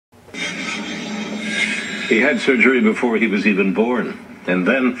He had surgery before he was even born, and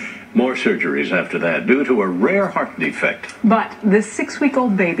then more surgeries after that due to a rare heart defect. But this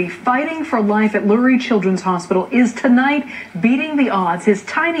 6-week-old baby fighting for life at Lurie Children's Hospital is tonight beating the odds. His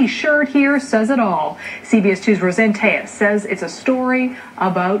tiny shirt here says it all. CBS 2's Roseanne Tejas says it's a story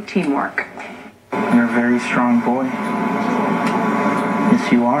about teamwork. You're a very strong boy. Yes,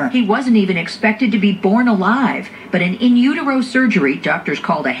 you are. He wasn't even expected to be born alive, but an in utero surgery doctors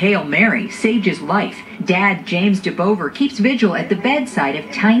called a Hail Mary saved his life. Dad, James DeBover, keeps vigil at the bedside of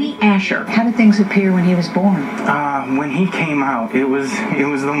tiny Asher. How did things appear when he was born? When he came out, it was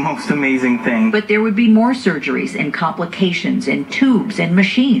the most amazing thing. But there would be more surgeries and complications and tubes and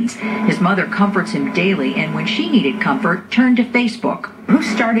machines. His mother comforts him daily, and when she needed comfort, turned to Facebook. Who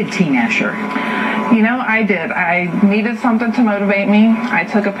started Teen Asher? You know, I did. I needed something to motivate me. I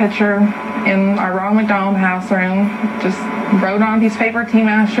took a picture in our Ronald McDonald house room, just wrote on a piece of paper, Team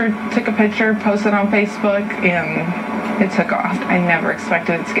Asher, took a picture, posted on Facebook, and it took off. I never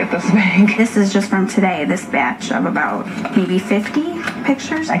expected it to get this big. This is just from today, this batch of about maybe 50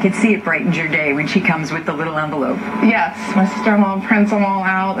 pictures. I could see it brightens your day when she comes with the little envelope. Yes, my sister-in-law prints them all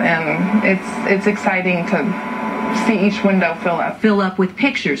out, and it's exciting to see each window fill up. Fill up with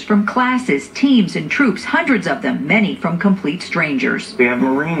pictures from classes, teams, and troops, hundreds of them, many from complete strangers. We have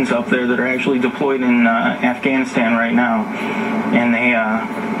Marines up there that are actually deployed in Afghanistan right now, and they.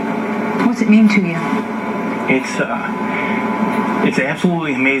 What's it mean to you? It's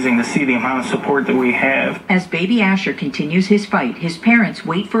absolutely amazing to see the amount of support that we have. As baby Asher continues his fight, his parents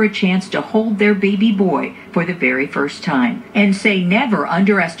wait for a chance to hold their baby boy for the very first time and say never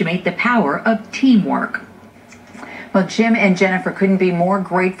underestimate the power of teamwork. Well, Jim and Jennifer couldn't be more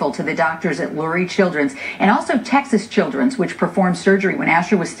grateful to the doctors at Lurie Children's and also Texas Children's, which performed surgery when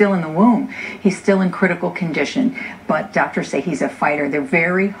Asher was still in the womb. He's still in critical condition, but doctors say he's a fighter. They're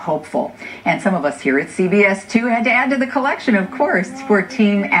very hopeful. And some of us here at CBS 2 had to add to the collection, of course. For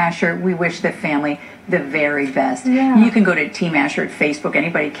Team Asher, we wish the family the very best. Yeah. You can go to Team Asher at Facebook.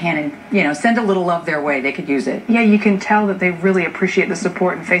 Anybody can, and send a little love their way. They could use it. Yeah, you can tell that they really appreciate the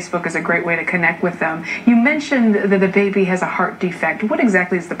support, and Facebook is a great way to connect with them. You mentioned that the baby has a heart defect. What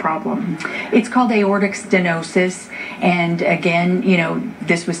exactly is the problem? It's called aortic stenosis, and again,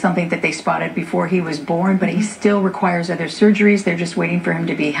 this was something that they spotted before he was born, but he still requires other surgeries. They're just waiting for him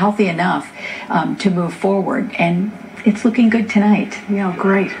to be healthy enough to move forward, and it's looking good tonight. Yeah,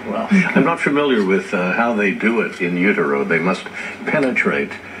 great. Well, I'm not familiar with how they do it in utero. They must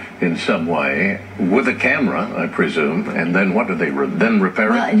penetrate in some way with a camera, I presume, and then what do they then repair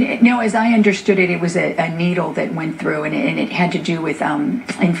it? No, as I understood it, it was a needle that went through, and it had to do with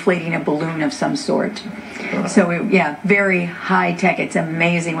inflating a balloon of some sort. So, very high tech. It's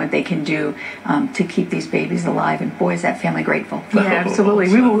amazing what they can do to keep these babies alive, and boy, is that family grateful. Yeah, absolutely.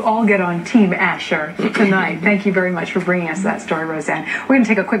 We will all get on Team Asher tonight. Thank you very much for bringing us that story, Roseanne. We're going to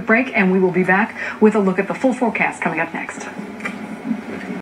take a quick break, and we will be back with a look at the full forecast coming up next.